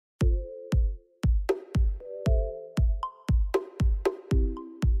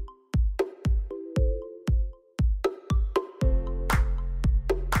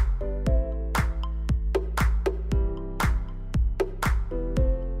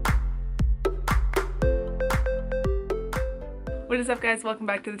What is up, guys? Welcome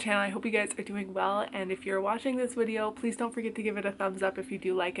back to the channel. I hope you guys are doing well, and if you're watching this video, please don't forget to give it a thumbs up if you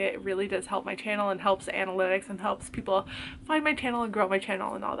do like it. It really does help my channel and helps analytics and helps people find my channel and grow my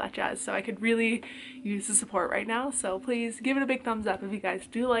channel and all that jazz. So I could really use the support right now, so please give it a big thumbs up if you guys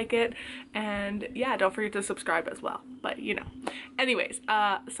do like it, and yeah, don't forget to subscribe as well. But you know, anyways,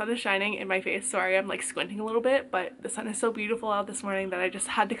 sun is shining in my face. Sorry, I'm like squinting a little bit, but the sun is so beautiful out this morning that I just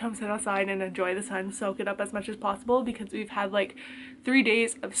had to come sit outside and enjoy the sun, soak it up as much as possible, because we've had like 3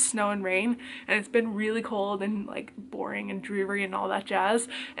 days of snow and rain, and it's been really cold and like boring and dreary and all that jazz,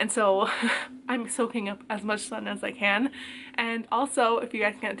 and so I'm soaking up as much sun as I can. And also, if you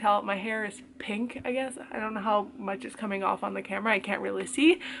guys can't tell, my hair is pink, I guess. I don't know how much is coming off on the camera, I can't really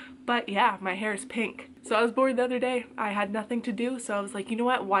see, but yeah, my hair is pink. So I was bored the other day, I had nothing to do, so I was like, you know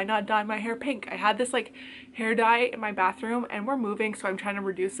what, why not dye my hair pink? I had this like hair dye in my bathroom, and we're moving, so I'm trying to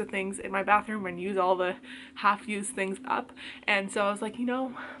reduce the things in my bathroom and use all the half-used things up. And so I was like, you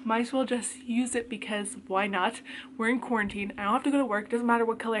know, might as well just use it, because why not? We're in quarantine, I don't have to go to work, doesn't matter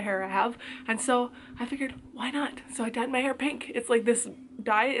what color hair I have, and so I figured, why not? So I dyed my hair pink. It's like this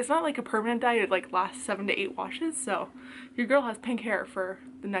dye, it's not like a permanent dye, it like lasts 7 to 8 washes, so your girl has pink hair for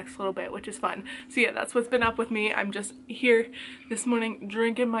the next little bit, which is fun. So yeah, that's what's been up with me. I'm just here this morning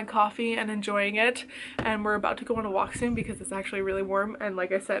drinking my coffee and enjoying it, and we're about to go on a walk soon because it's actually really warm, and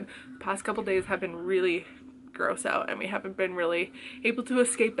like I said, the past couple days have been really gross out and we haven't been really able to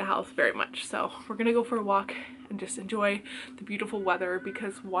escape the house very much. So we're gonna go for a walk and just enjoy the beautiful weather,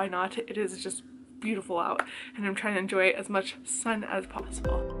 because why not? It is just beautiful out, and I'm trying to enjoy as much sun as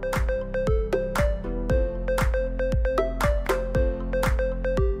possible.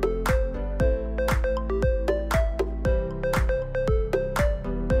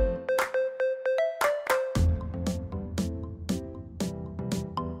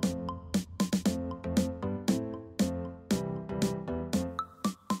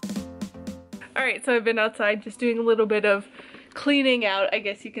 Alright, so I've been outside just doing a little bit of cleaning out, I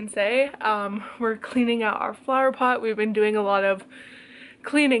guess you can say. We're cleaning out our flower pot. We've been doing a lot of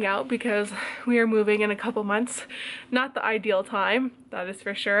cleaning out because we are moving in a couple months. Not the ideal time, that is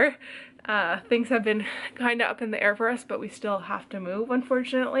for sure. Things have been kind of up in the air for us, but we still have to move,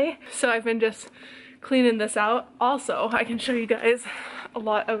 unfortunately. So I've been just cleaning this out. Also, I can show you guys a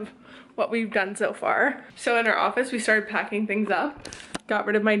lot of what we've done so far. So in our office, we started packing things up. Got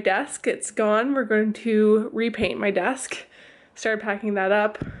rid of my desk, it's gone. We're going to repaint my desk. Started packing that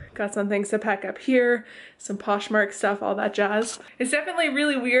up. Got some things to pack up here, some Poshmark stuff, all that jazz. It's definitely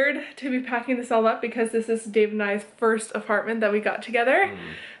really weird to be packing this all up because this is Dave and I's first apartment that we got together.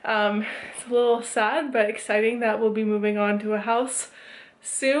 It's a little sad, but exciting that we'll be moving on to a house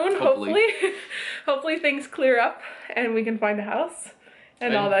soon, hopefully. Hopefully things clear up and we can find a house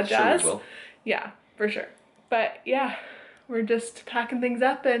and all that jazz. Sure we will. Yeah, for sure. But yeah, we're just packing things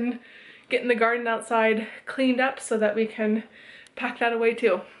up and getting the garden outside cleaned up so that we can pack that away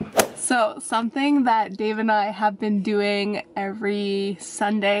too. So something that Dave and I have been doing every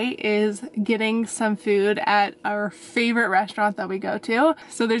Sunday is getting some food at our favorite restaurant that we go to.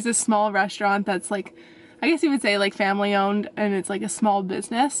 So there's this small restaurant that's like, I guess you would say like family owned, and it's like a small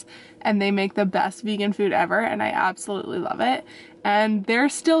business, and they make the best vegan food ever, and I absolutely love it. And they're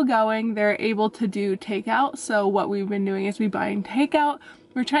still going, they're able to do takeout, so what we've been doing is we buying takeout.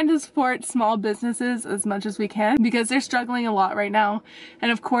 We're trying to support small businesses as much as we can because they're struggling a lot right now. And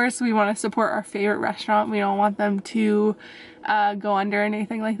of course, we want to support our favorite restaurant. We don't want them to go under or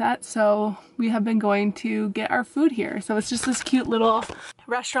anything like that. So we have been going to get our food here. So it's just this cute little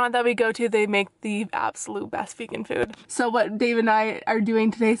restaurant that we go to. They make the absolute best vegan food. So what Dave and I are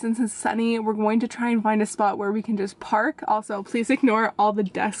doing today, since it's sunny, we're going to try and find a spot where we can just park. Also, please ignore all the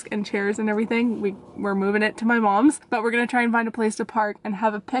desks and chairs and everything. We're moving it to my mom's, but we're gonna try and find a place to park and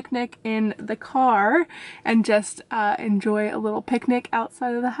have a picnic in the car and just enjoy a little picnic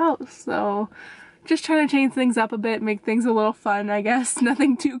outside of the house. So just trying to change things up a bit, make things a little fun, I guess.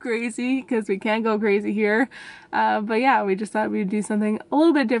 Nothing too crazy because we can't go crazy here. But yeah, we just thought we'd do something a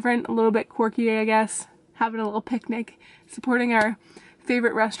little bit different, a little bit quirky, I guess. Having a little picnic, supporting our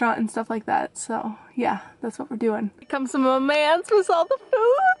favorite restaurant and stuff like that. So yeah, that's what we're doing. Here comes some of my mans with all the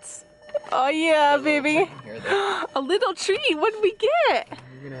foods. Oh yeah, baby. A little treat. What did we get?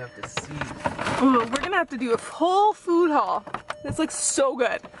 You're gonna have to see. Ooh, we're gonna have to do a full food haul. This looks so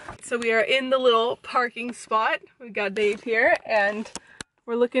good. So we are in the little parking spot. We got Dave here, and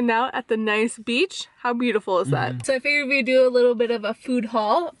we're looking now at the nice beach. How beautiful is that? So I figured we'd do a little bit of a food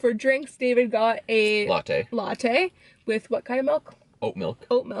haul. For drinks, David got a latte with what kind of milk? Oat milk.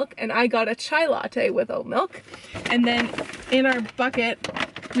 Oat milk. And I got a chai latte with oat milk. And then in our bucket,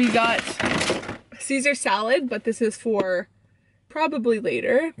 we got Caesar salad, but this is for probably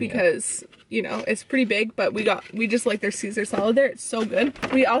later because you know it's pretty big, but we just like their Caesar salad there. It's so good.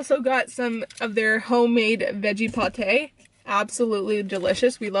 We also got some of their homemade veggie pate. Absolutely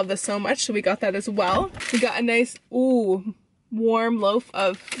delicious. We love this so much, so we got that as well. We got a nice warm loaf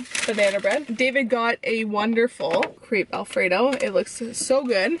of banana bread. David got a wonderful crepe Alfredo. It looks so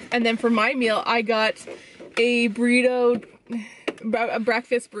good. And then for my meal, I got a burrito, a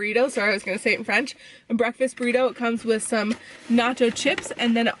breakfast burrito. Sorry, I was gonna say it in French. A breakfast burrito. It comes with some nacho chips,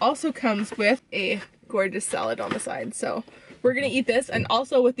 and then it also comes with a gorgeous salad on the side. So we're gonna eat this. And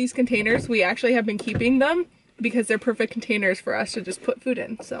also with these containers, we actually have been keeping them because they're perfect containers for us to just put food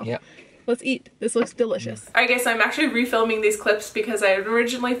in. So yeah. Let's eat. This looks delicious. Alright guys, so I'm actually refilming these clips because I had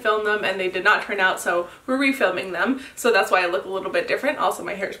originally filmed them and they did not turn out, so we're refilming them. So that's why I look a little bit different. Also,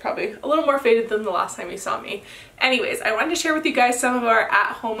 my hair is probably a little more faded than the last time you saw me. Anyways, I wanted to share with you guys some of our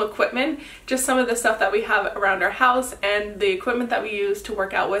at-home equipment, just some of the stuff that we have around our house and the equipment that we use to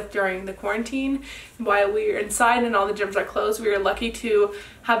work out with during the quarantine. While we were inside and all the gyms are closed, we were lucky to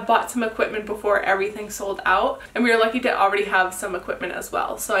have bought some equipment before everything sold out, and we were lucky to already have some equipment as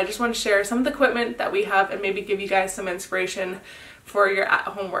well. So I just want to share some of the equipment that we have and maybe give you guys some inspiration for your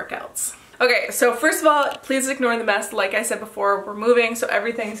at-home workouts. Okay, so first of all, please ignore the mess. Like I said before, we're moving, so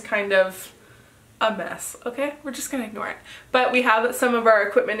everything's kind of a mess, okay? We're just gonna ignore it. But we have some of our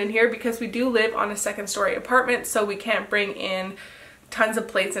equipment in here because we do live on a second-story apartment, so we can't bring in tons of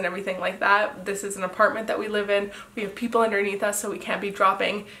plates and everything like that. This is an apartment that we live in. We have people underneath us, so we can't be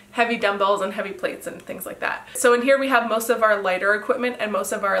dropping heavy dumbbells and heavy plates and things like that. So in here we have most of our lighter equipment and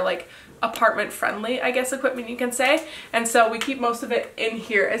most of our like apartment friendly, I guess, equipment you can say. And so we keep most of it in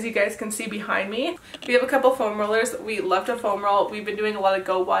here, as you guys can see behind me. We have a couple foam rollers. We love to foam roll. We've been doing a lot of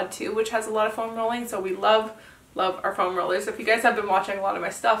Go Wad too, which has a lot of foam rolling, so we love our foam rollers. If you guys have been watching a lot of my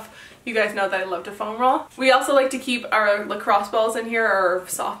stuff, you guys know that I love to foam roll. We also like to keep our lacrosse balls in here, or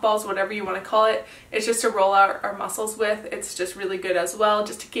softballs, whatever you want to call it. It's just to roll out our muscles with. It's just really good as well,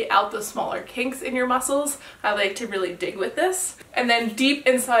 just to get out the smaller kinks in your muscles. I like to really dig with this. And then deep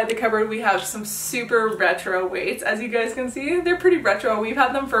inside the cupboard we have some super retro weights. As you guys can see, they're pretty retro. We've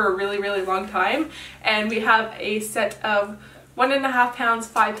had them for a really, really long time. And we have a set of 1.5 pounds,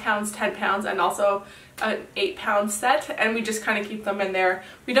 5 pounds, 10 pounds, and also an 8-pound set, and we just kind of keep them in there.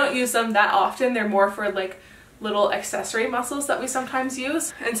 We don't use them that often. They're more for like little accessory muscles that we sometimes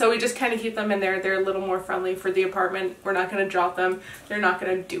use, and so we just kind of keep them in there. They're a little more friendly for the apartment. We're not going to drop them. They're not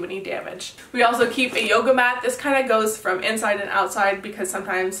going to do any damage. We also keep a yoga mat. This kind of goes from inside and outside because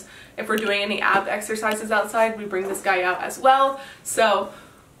sometimes if we're doing any ab exercises outside, we bring this guy out as well. So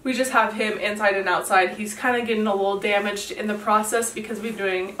we just have him inside and outside. He's kind of getting a little damaged in the process because we're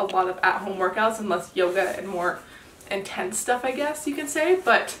doing a lot of at-home workouts and less yoga and more intense stuff, I guess you can say.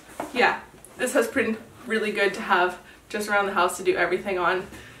 But yeah, this has been really good to have just around the house to do everything on.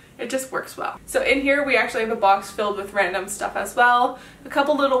 It just works well. So in here we actually have a box filled with random stuff as well. A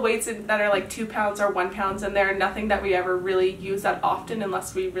couple little weights that are like 2 pounds or 1 pound in there. Nothing that we ever really use that often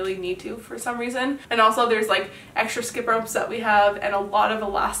unless we really need to for some reason. And also there's like extra skip ropes that we have and a lot of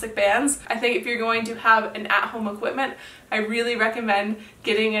elastic bands. I think if you're going to have an at-home equipment, I really recommend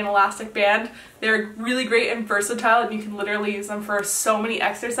getting an elastic band. They're really great and versatile, and you can literally use them for so many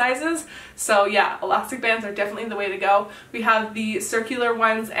exercises. So yeah, elastic bands are definitely the way to go. We have the circular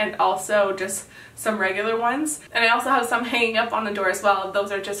ones and also just some regular ones. And I also have some hanging up on the door as well.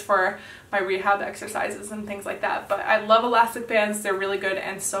 Those are just for my rehab exercises and things like that. But I love elastic bands. They're really good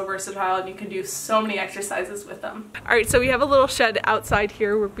and so versatile, and you can do so many exercises with them. All right, so we have a little shed outside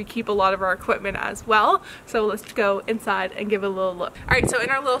here where we keep a lot of our equipment as well. So let's go inside and give it a little look. All right, so in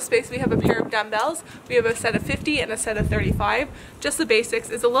our little space we have a pair of dumbbells. We have a set of 50 and a set of 35. Just the basics.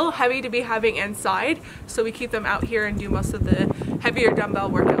 It's a little heavy to be having inside, so we keep them out here and do most of the heavier dumbbell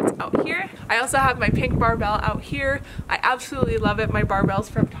workouts out here. I also have my pink barbell out here. I absolutely love it. My barbell's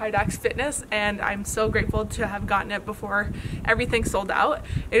from Tydax Fitness, and I'm so grateful to have gotten it before everything sold out.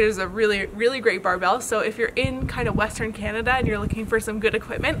 It is a really, really great barbell. So if you're in kind of Western Canada and you're looking for some good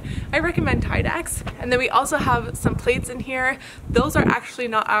equipment, I recommend Tydax. And then we also have some plates in here. Those are actually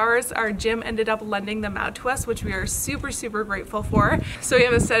not ours. Our gym ended up lending them out to us, which we are super, super grateful for. So we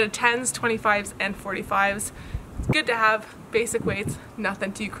have a set of 10s, 25s, and 45s. It's good to have basic weights,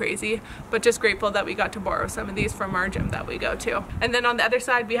 nothing too crazy, but just grateful that we got to borrow some of these from our gym that we go to. And then on the other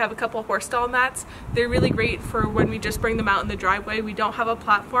side we have a couple of horse stall mats. They're really great for when we just bring them out in the driveway. We don't have a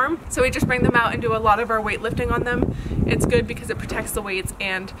platform, so we just bring them out and do a lot of our weightlifting on them. It's good because it protects the weights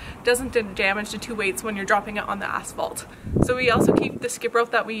and doesn't do damage to two weights when you're dropping it on the asphalt. So we also keep the skip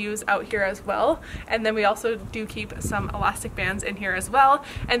rope that we use out here as well, and then we also do keep some elastic bands in here as well.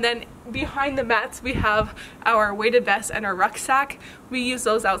 And then behind the mats we have our weighted vests and our rucksack. We use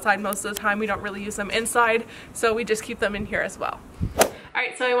those outside most of the time. We don't really use them inside, so we just keep them in here as well.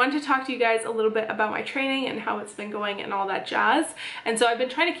 Alright, so I wanted to talk to you guys a little bit about my training and how it's been going and all that jazz. And so I've been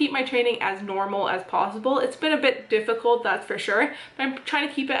trying to keep my training as normal as possible. It's been a bit difficult, that's for sure, but I'm trying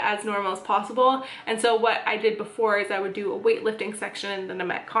to keep it as normal as possible. And so what I did before is I would do a weightlifting section and then a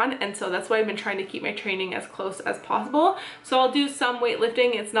Metcon, and so that's why I've been trying to keep my training as close as possible. So I'll do some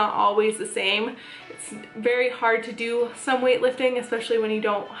weightlifting, it's not always the same. It's very hard to do some weightlifting, especially when you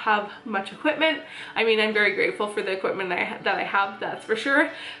don't have much equipment. I mean, I'm very grateful for the equipment that I have, that's for sure.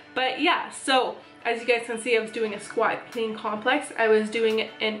 But yeah, so as you guys can see, I was doing a squat clean complex. I was doing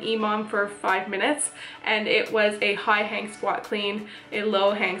an EMOM for 5 minutes, and it was a high hang squat clean, a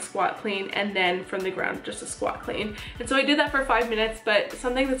low hang squat clean, and then from the ground just a squat clean. And so I did that for 5 minutes, but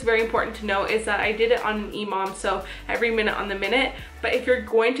something that's very important to know is that I did it on an EMOM, so every minute on the minute. But if you're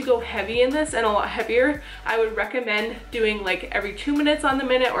going to go heavy in this, and a lot heavier, I would recommend doing like every 2 minutes on the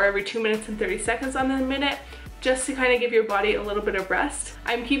minute or every 2 minutes and 30 seconds on the minute, just to kind of give your body a little bit of rest.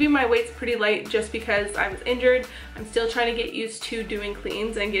 I'm keeping my weights pretty light just because I was injured. I'm still trying to get used to doing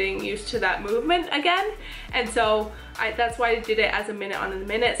cleans and getting used to that movement again. And so that's why I did it as a minute on the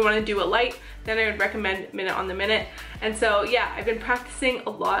minute. If you want to do it light, then I would recommend minute on the minute. And so yeah, I've been practicing a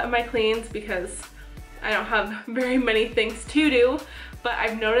lot of my cleans because I don't have very many things to do. But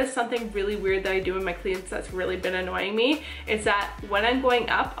I've noticed something really weird that I do in my cleans that's really been annoying me. Is that when I'm going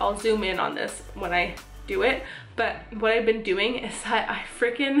up, I'll zoom in on this when I do it, but what I've been doing is that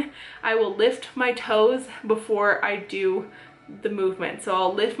I will lift my toes before I do the movement. So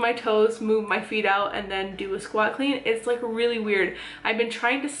I'll lift my toes, move my feet out, and then do a squat clean. It's like really weird. I've been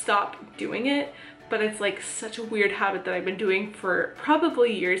trying to stop doing it, but it's like such a weird habit that I've been doing for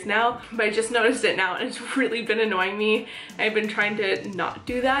probably years now, but I just noticed it now and it's really been annoying me. I've been trying to not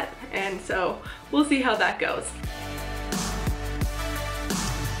do that, and so we'll see how that goes.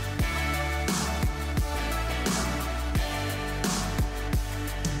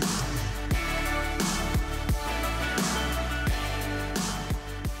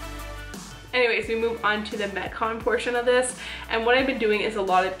 Anyways, we move on to the Metcon portion of this, and what I've been doing is a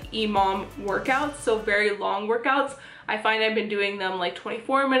lot of EMOM workouts, so very long workouts. I find I've been doing them like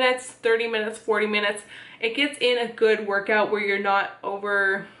 24 minutes, 30 minutes, 40 minutes. It gets in a good workout where you're not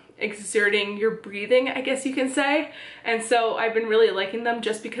over exerting your breathing, I guess you can say. And so I've been really liking them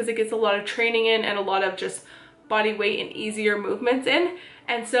just because it gets a lot of training in and a lot of just body weight and easier movements in.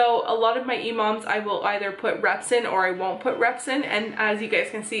 And so a lot of my EMOMs I will either put reps in or I won't put reps in, and as you guys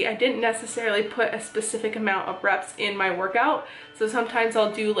can see, I didn't necessarily put a specific amount of reps in my workout. So sometimes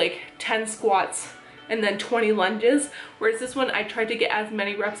I'll do like 10 squats and then 20 lunges, whereas this one I tried to get as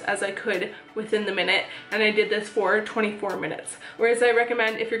many reps as I could within the minute, and I did this for 24 minutes. Whereas I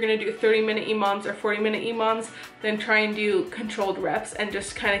recommend if you're gonna do 30-minute EMOMs or 40-minute EMOMs, then try and do controlled reps and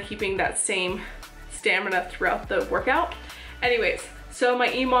just kind of keeping that same stamina throughout the workout. Anyways, so my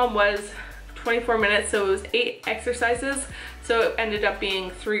EMOM was 24 minutes, so it was 8 exercises, so it ended up being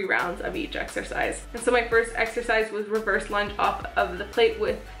 3 rounds of each exercise. And so my first exercise was reverse lunge off of the plate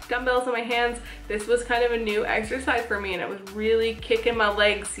with dumbbells in my hands. This was kind of a new exercise for me, and it was really kicking my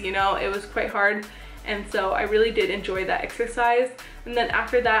legs, you know, it was quite hard. And so I really did enjoy that exercise. And then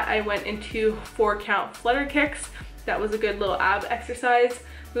after that, I went into 4-count flutter kicks. That was a good little ab exercise.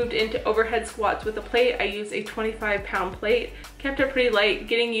 Moved into overhead squats with a plate. I used a 25-pound plate. Kept it pretty light,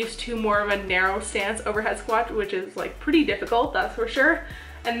 getting used to more of a narrow stance overhead squat, which is like pretty difficult, that's for sure.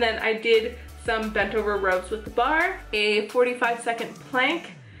 And then I did some bent over rows with the bar, a 45-second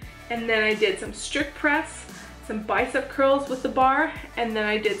plank, and then I did some strict press, some bicep curls with the bar, and then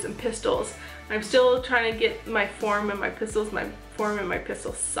I did some pistols. I'm still trying to get my form and my pistols. My form and my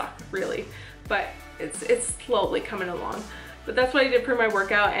pistols suck, really, but it's slowly coming along. But that's what I did for my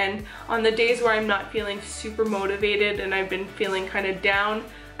workout, and on the days where I'm not feeling super motivated and I've been feeling kind of down,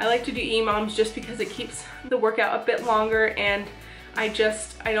 I like to do EMOMs just because it keeps the workout a bit longer, and I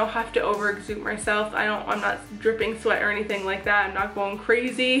don't have to overexert myself. I'm not dripping sweat or anything like that. I'm not going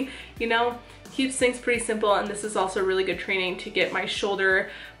crazy, you know. Keeps things pretty simple, and this is also really good training to get my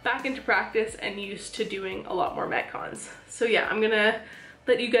shoulder back into practice and used to doing a lot more Metcons. So yeah, I'm gonna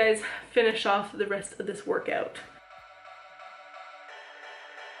let you guys finish off the rest of this workout.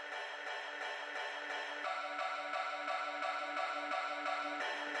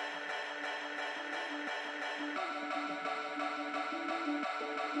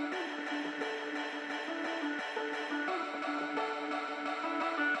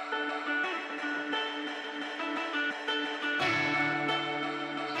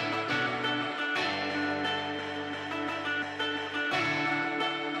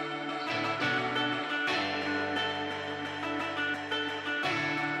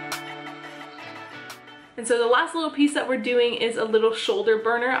 And so the last little piece that we're doing is a little shoulder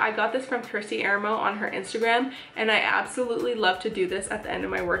burner. I got this from Kirsty Aramo on her Instagram, and I absolutely love to do this at the end of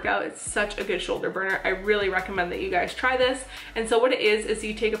my workout. It's such a good shoulder burner. I really recommend that you guys try this. And so what it is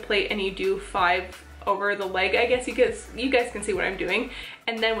you take a plate and you do 5 over the leg, I guess you guys can see what I'm doing.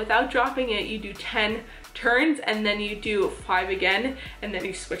 And then without dropping it, you do 10 turns, and then you do 5 again, and then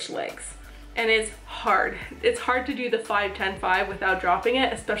you switch legs. And it's hard. It's hard to do the 5, 10, 5 without dropping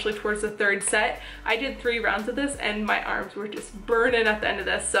it, especially towards the 3rd set. I did 3 rounds of this and my arms were just burning at the end of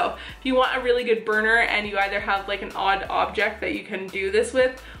this. So if you want a really good burner and you either have like an odd object that you can do this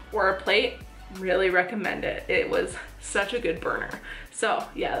with or a plate, really recommend it. It was such a good burner. So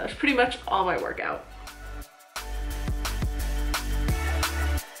yeah, that's pretty much all my workout.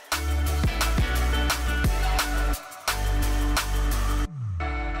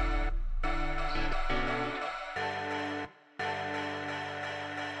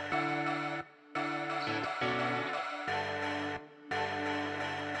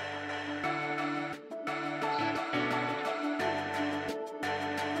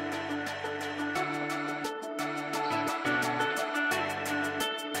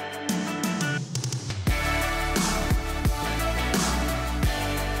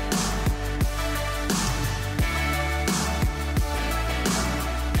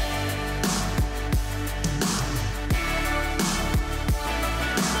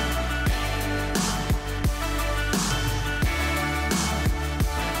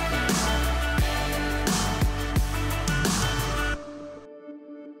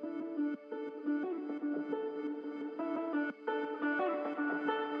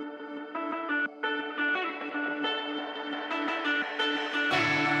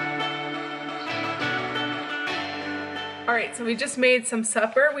 Alright, so we just made some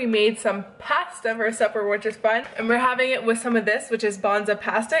supper. We made some pasta for supper, which is fun. And we're having it with some of this, which is Bonza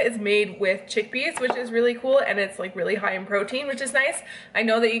pasta. It's made with chickpeas, which is really cool, and it's like really high in protein, which is nice. I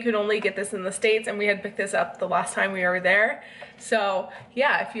know that you can only get this in the States, and we had picked this up the last time we were there. So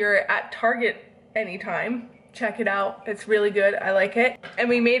yeah, if you're at Target anytime, check it out. It's really good. I like it. And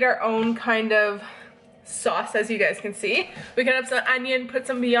we made our own kind of sauce, as you guys can see. We cut up some onion, put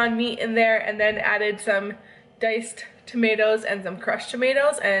some Beyond Meat in there, and then added some diced tomatoes and some crushed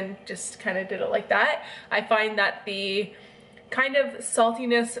tomatoes and just kind of did it like that. I find that the kind of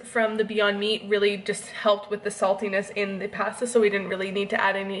saltiness from the Beyond Meat really just helped with the saltiness in the pasta, so we didn't really need to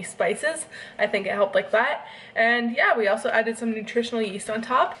add any spices. I think it helped like that. And yeah, we also added some nutritional yeast on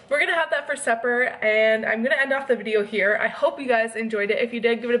top. We're gonna have that for supper, and I'm gonna end off the video here. I hope you guys enjoyed it. If you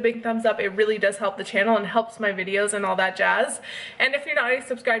did, give it a big thumbs up. It really does help the channel and helps my videos and all that jazz. And if you're not already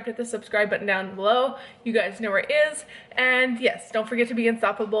subscribed, hit the subscribe button down below. You guys know where it is. And yes, don't forget to be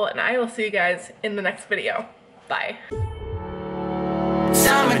unstoppable, and I will see you guys in the next video. Bye.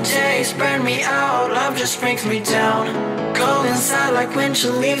 Summer days burn me out, love just brings me down. Go inside like winter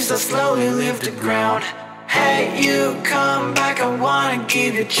leaves that slowly leave the ground. Hey, you come back, I wanna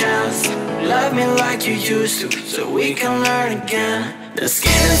give you a chance. Love me like you used to, so we can learn again. The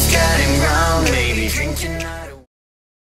skin is getting brown, baby, drink your night.